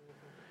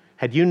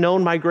 Had you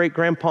known my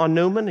great-grandpa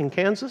Newman in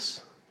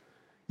Kansas,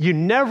 you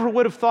never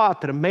would have thought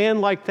that a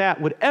man like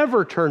that would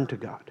ever turn to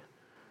God.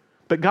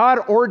 But God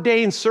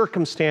ordained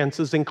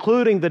circumstances,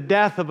 including the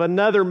death of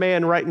another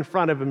man right in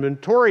front of him,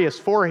 notorious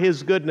for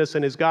his goodness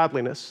and his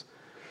godliness.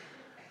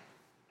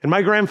 And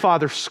my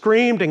grandfather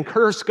screamed and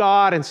cursed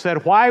God and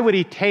said, "Why would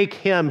He take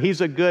him? He's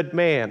a good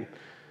man."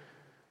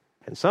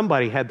 And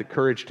somebody had the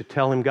courage to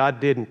tell him, "God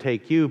didn't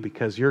take you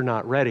because you're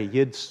not ready.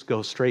 You'd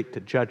go straight to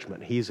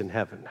judgment. He's in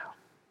heaven now."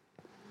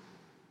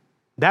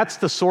 That's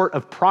the sort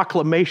of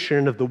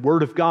proclamation of the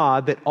Word of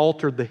God that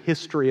altered the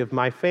history of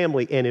my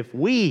family. And if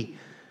we,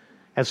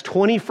 as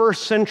 21st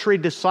century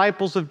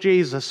disciples of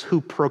Jesus, who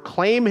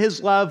proclaim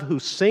His love, who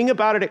sing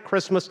about it at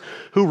Christmas,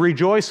 who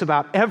rejoice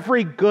about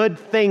every good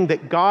thing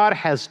that God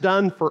has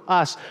done for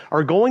us,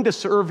 are going to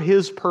serve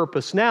His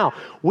purpose now,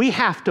 we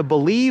have to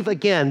believe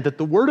again that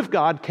the Word of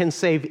God can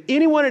save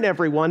anyone and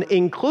everyone,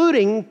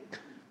 including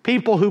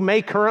people who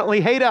may currently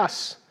hate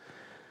us.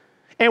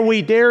 And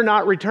we dare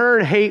not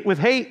return hate with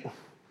hate.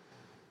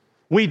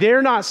 We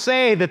dare not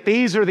say that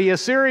these are the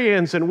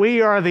Assyrians and we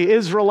are the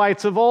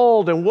Israelites of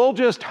old, and we'll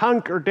just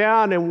hunker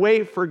down and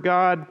wait for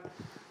God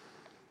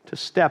to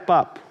step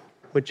up,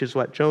 which is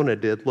what Jonah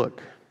did.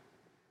 Look.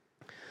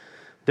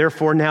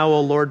 Therefore now,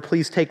 O Lord,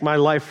 please take my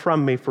life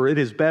from me, for it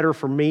is better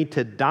for me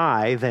to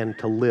die than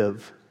to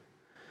live.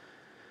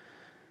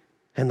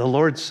 And the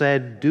Lord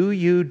said, do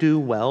you do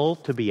well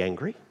to be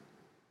angry?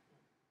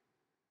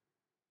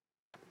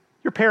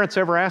 Your parents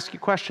ever ask you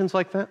questions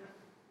like that?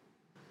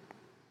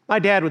 My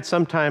dad would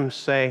sometimes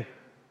say,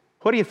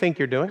 what do you think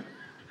you're doing?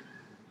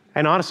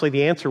 And honestly,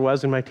 the answer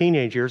was, in my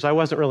teenage years, I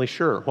wasn't really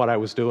sure what I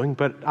was doing,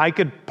 but I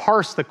could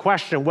parse the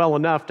question well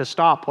enough to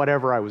stop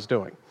whatever I was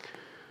doing.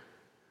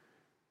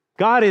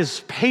 God is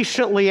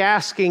patiently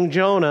asking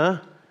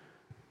Jonah,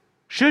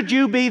 should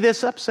you be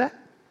this upset?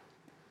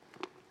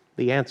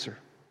 The answer.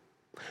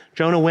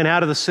 Jonah went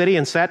out of the city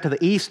and sat to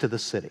the east of the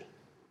city,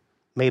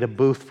 made a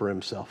booth for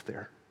himself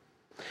there.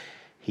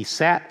 He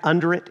sat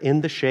under it in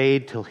the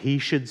shade till he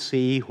should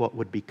see what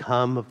would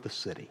become of the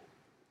city.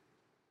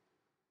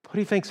 What do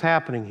you think's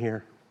happening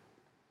here?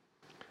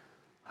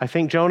 I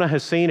think Jonah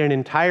has seen an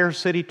entire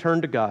city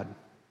turn to God,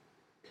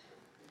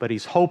 but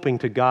he's hoping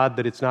to God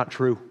that it's not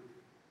true.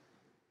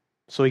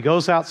 So he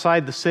goes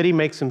outside the city,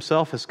 makes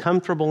himself as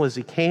comfortable as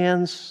he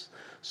can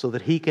so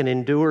that he can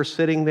endure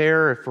sitting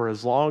there for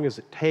as long as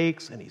it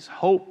takes, and he's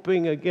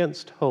hoping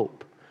against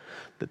hope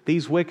that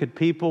these wicked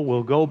people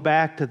will go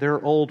back to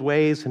their old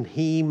ways and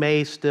he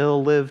may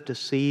still live to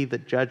see the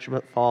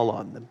judgment fall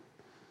on them.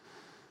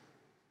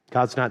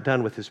 God's not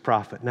done with his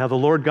prophet. Now the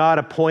Lord God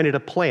appointed a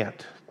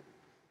plant.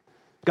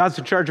 God's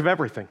in charge of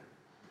everything.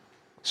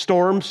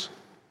 Storms,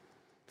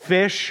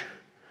 fish,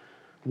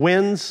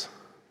 winds,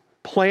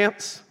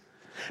 plants.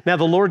 Now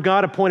the Lord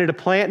God appointed a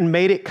plant and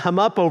made it come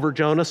up over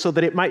Jonah so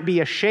that it might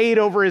be a shade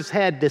over his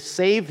head to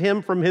save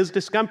him from his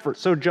discomfort.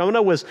 So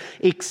Jonah was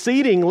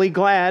exceedingly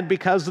glad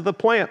because of the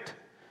plant.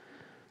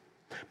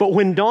 But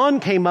when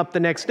dawn came up the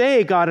next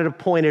day, God had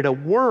appointed a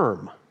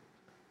worm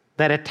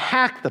that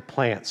attacked the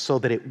plant so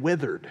that it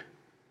withered.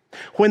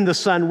 When the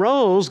sun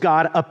rose,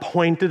 God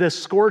appointed a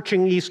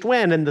scorching east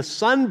wind, and the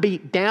sun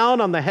beat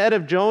down on the head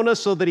of Jonah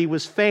so that he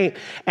was faint.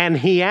 And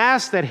he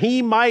asked that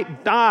he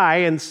might die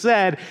and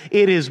said,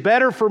 it is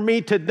better for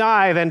me to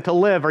die than to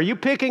live. Are you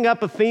picking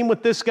up a theme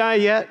with this guy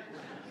yet?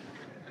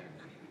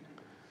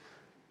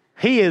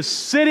 He is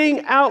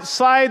sitting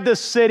outside the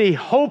city,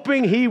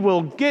 hoping he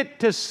will get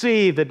to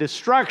see the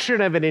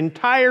destruction of an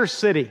entire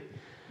city.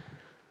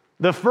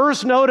 The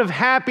first note of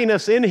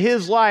happiness in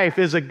his life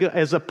is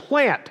a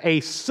plant, a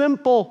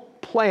simple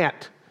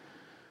plant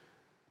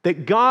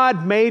that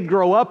God made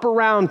grow up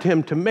around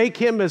him to make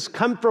him as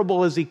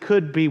comfortable as he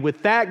could be.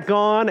 With that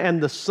gone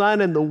and the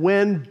sun and the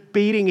wind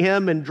beating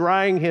him and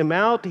drying him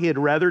out, he'd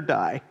rather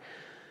die.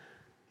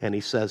 And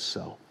he says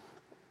so.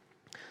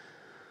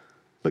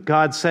 But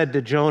God said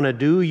to Jonah,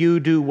 do you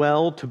do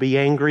well to be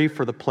angry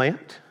for the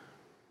plant?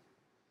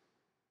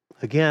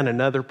 Again,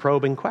 another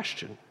probing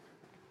question.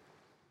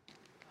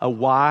 A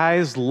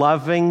wise,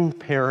 loving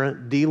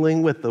parent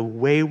dealing with a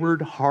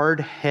wayward,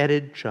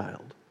 hard-headed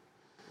child.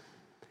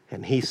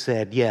 And he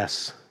said,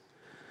 yes,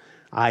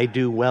 I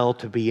do well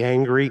to be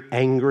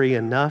angry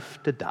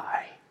enough to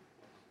die.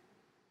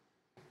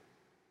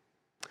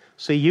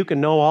 See, you can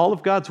know all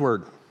of God's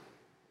word,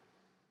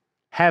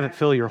 have it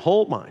fill your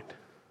whole mind,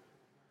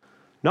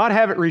 not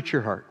have it reach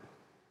your heart.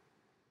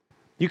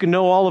 You can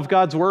know all of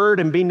God's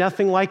word and be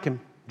nothing like him.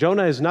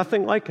 Jonah is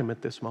nothing like him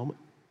at this moment.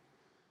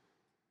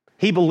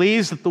 He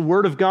believes that the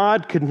Word of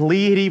God can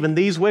lead even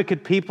these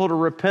wicked people to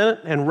repent,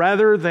 and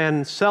rather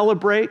than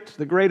celebrate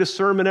the greatest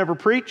sermon ever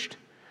preached,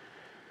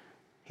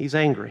 he's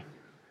angry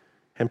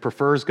and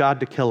prefers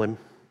God to kill him.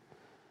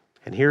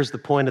 And here's the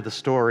point of the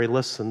story.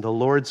 Listen, the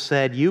Lord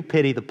said, you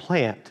pity the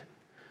plant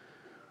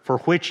for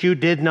which you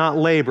did not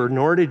labor,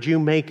 nor did you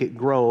make it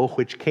grow,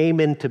 which came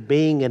into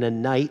being in a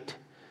night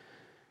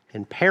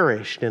and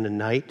perished in a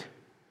night.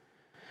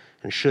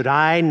 And should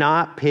I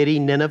not pity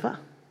Nineveh,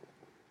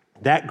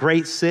 that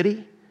great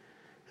city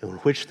in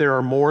which there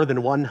are more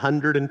than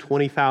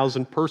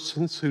 120,000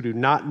 persons who do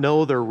not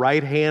know their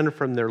right hand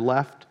from their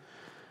left,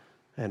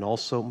 and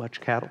also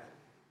much cattle?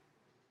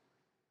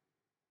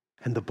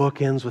 And the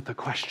book ends with a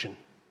question.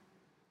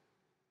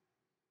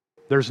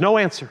 There's no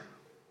answer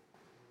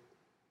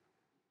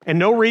and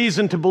no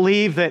reason to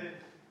believe that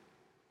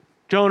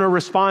Jonah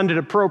responded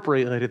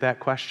appropriately to that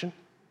question.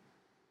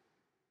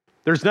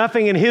 There's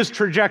nothing in his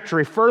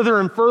trajectory further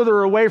and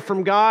further away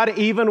from God,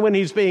 even when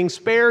he's being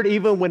spared,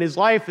 even when his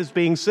life is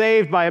being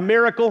saved by a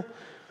miracle.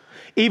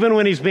 Even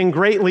when he's been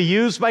greatly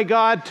used by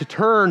God to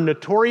turn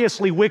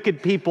notoriously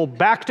wicked people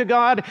back to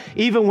God,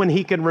 even when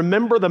he can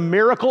remember the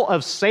miracle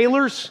of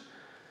sailors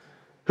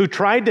who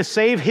tried to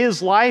save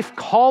his life,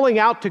 calling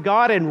out to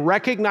God and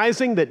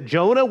recognizing that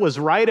Jonah was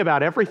right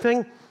about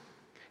everything,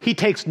 he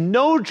takes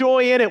no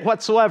joy in it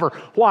whatsoever.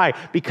 Why?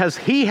 Because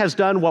he has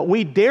done what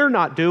we dare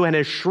not do and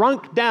has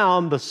shrunk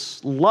down the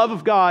love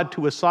of God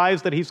to a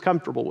size that he's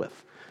comfortable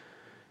with.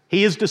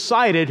 He has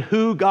decided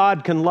who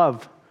God can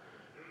love.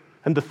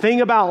 And the thing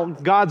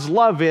about God's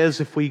love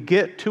is, if we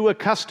get too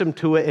accustomed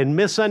to it and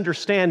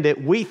misunderstand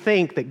it, we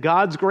think that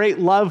God's great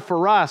love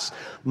for us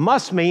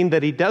must mean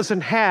that he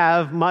doesn't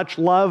have much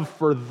love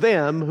for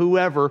them,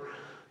 whoever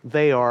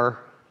they are,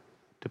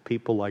 to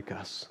people like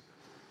us.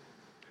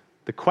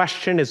 The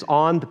question is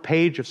on the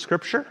page of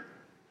Scripture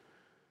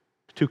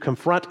to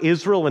confront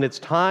Israel in its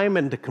time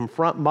and to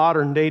confront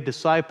modern-day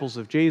disciples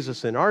of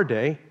Jesus in our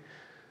day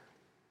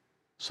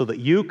so that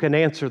you can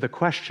answer the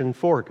question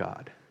for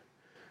God.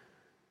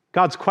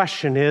 God's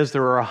question is,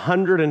 there are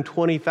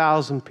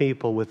 120,000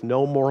 people with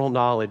no moral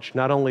knowledge.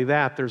 Not only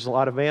that, there's a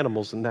lot of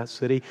animals in that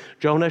city.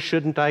 Jonah,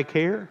 shouldn't I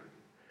care?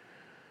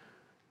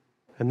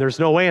 And there's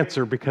no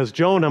answer because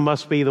Jonah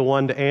must be the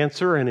one to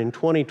answer. And in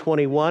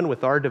 2021,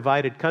 with our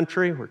divided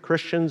country, where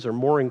Christians are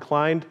more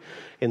inclined,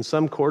 in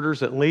some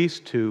quarters at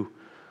least, to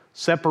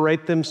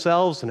separate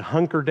themselves and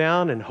hunker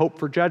down and hope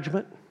for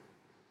judgment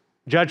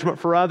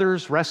for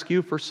others,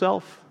 rescue for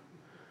self,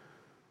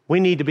 we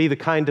need to be the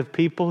kind of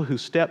people who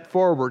step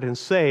forward and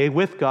say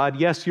with God,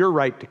 yes, you're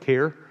right to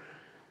care.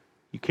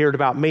 You cared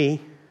about me.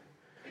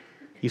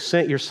 You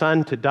sent your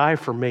son to die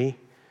for me.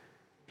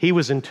 He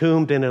was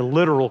entombed in a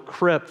literal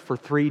crypt for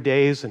 3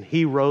 days, and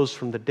he rose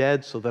from the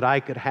dead so that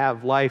I could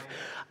have life.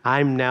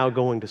 I'm now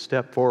going to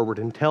step forward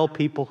and tell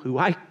people who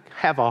I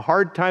have a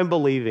hard time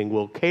believing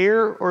will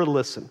care or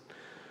listen.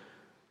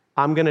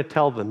 I'm going to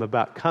tell them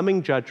about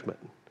coming judgment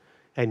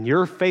and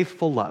your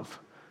faithful love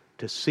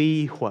to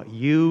see what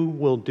you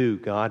will do,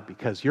 God,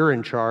 because you're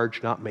in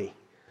charge, not me.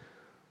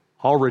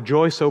 I'll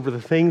rejoice over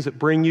the things that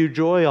bring you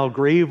joy. I'll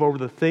grieve over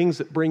the things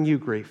that bring you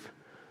grief.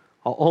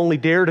 I'll only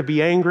dare to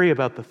be angry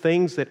about the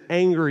things that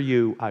anger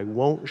you. I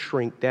won't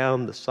shrink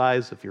down the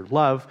size of your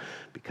love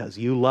because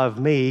you love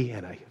me,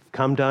 and I have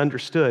come to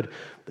understood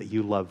that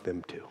you love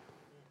them too.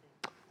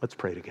 Let's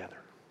pray together.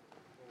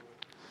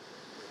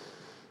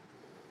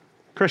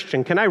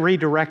 Christian, can I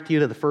redirect you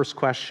to the first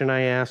question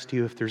I asked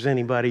you, if there's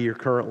anybody you're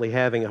currently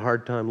having a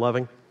hard time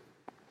loving?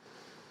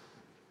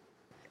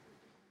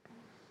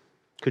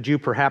 Could you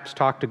perhaps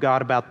talk to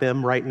God about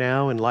them right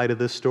now in light of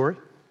this story?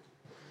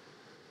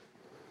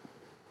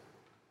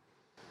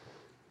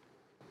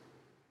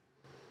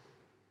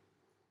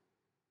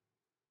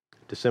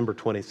 December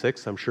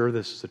 26th, I'm sure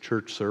this is a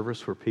church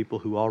service where people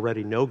who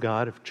already know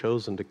God have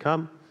chosen to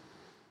come.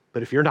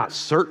 But if you're not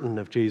certain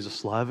of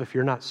Jesus' love, if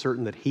you're not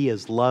certain that he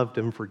has loved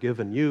and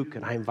forgiven you,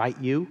 can I invite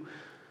you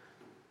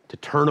to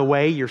turn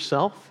away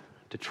yourself,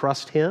 to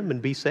trust him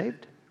and be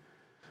saved?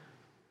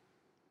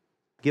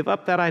 Give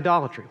up that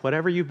idolatry.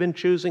 Whatever you've been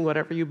choosing,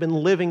 whatever you've been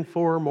living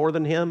for more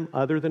than him,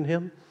 other than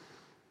him,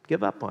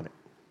 give up on it.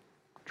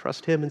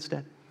 Trust him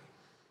instead.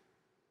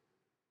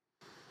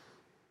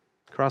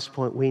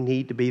 Crosspoint, we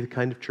need to be the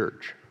kind of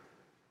church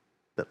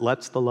that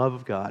lets the love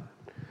of God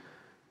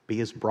be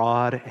as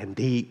broad and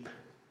deep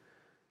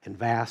and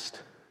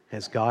vast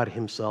as God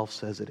himself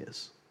says it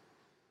is.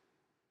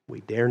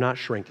 We dare not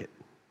shrink it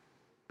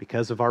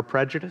because of our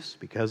prejudice,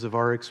 because of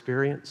our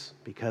experience,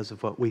 because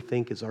of what we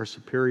think is our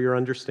superior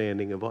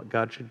understanding of what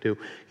God should do.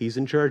 He's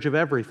in charge of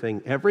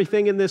everything.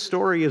 Everything in this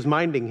story is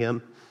minding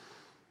him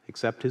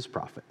except his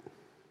prophet.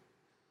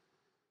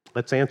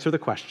 Let's answer the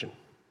question.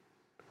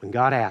 When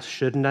God asks,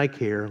 shouldn't I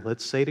care?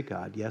 Let's say to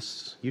God,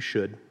 yes, you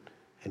should,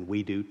 and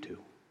we do too.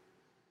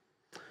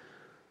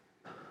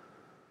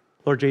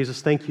 Lord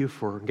Jesus, thank you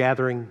for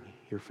gathering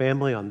your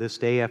family on this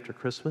day after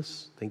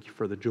Christmas. Thank you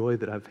for the joy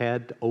that I've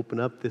had to open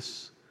up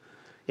this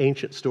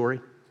ancient story.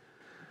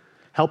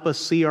 Help us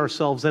see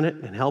ourselves in it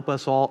and help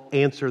us all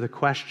answer the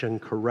question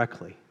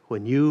correctly.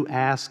 When you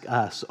ask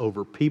us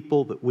over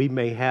people that we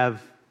may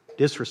have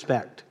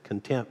disrespect,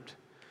 contempt,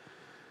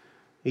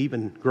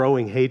 even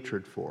growing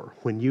hatred for,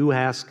 when you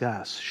ask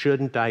us,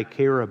 shouldn't I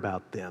care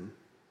about them?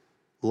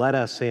 Let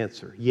us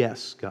answer,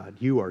 yes, God,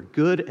 you are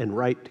good and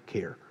right to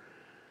care.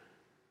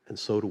 And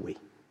so do we.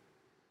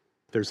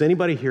 If there's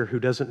anybody here who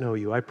doesn't know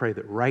you, I pray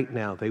that right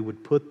now they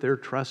would put their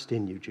trust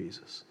in you,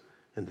 Jesus,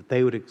 and that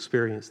they would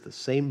experience the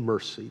same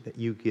mercy that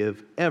you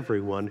give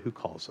everyone who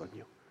calls on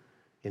you.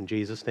 In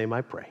Jesus' name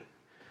I pray.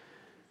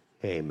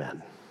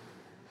 Amen.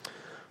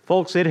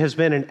 Folks, it has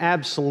been an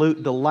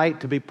absolute delight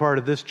to be part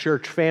of this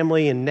church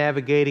family and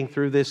navigating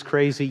through this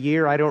crazy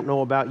year. I don't know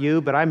about you,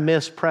 but I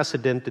miss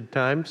precedented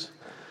times.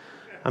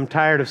 I'm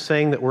tired of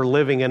saying that we're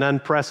living in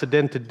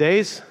unprecedented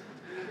days.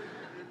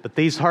 But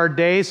these hard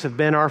days have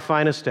been our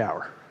finest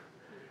hour.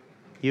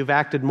 You've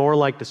acted more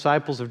like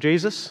disciples of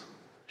Jesus,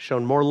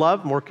 shown more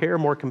love, more care,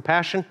 more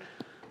compassion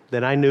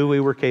than I knew we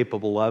were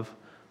capable of.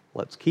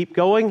 Let's keep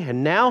going.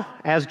 And now,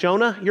 as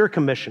Jonah, you're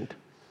commissioned.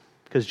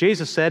 Because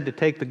Jesus said to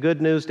take the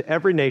good news to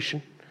every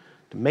nation,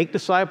 to make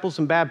disciples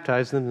and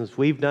baptize them as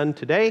we've done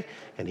today,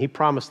 and he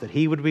promised that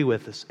he would be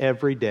with us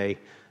every day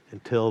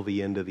until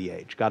the end of the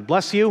age. God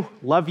bless you.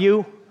 Love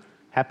you.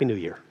 Happy New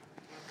Year.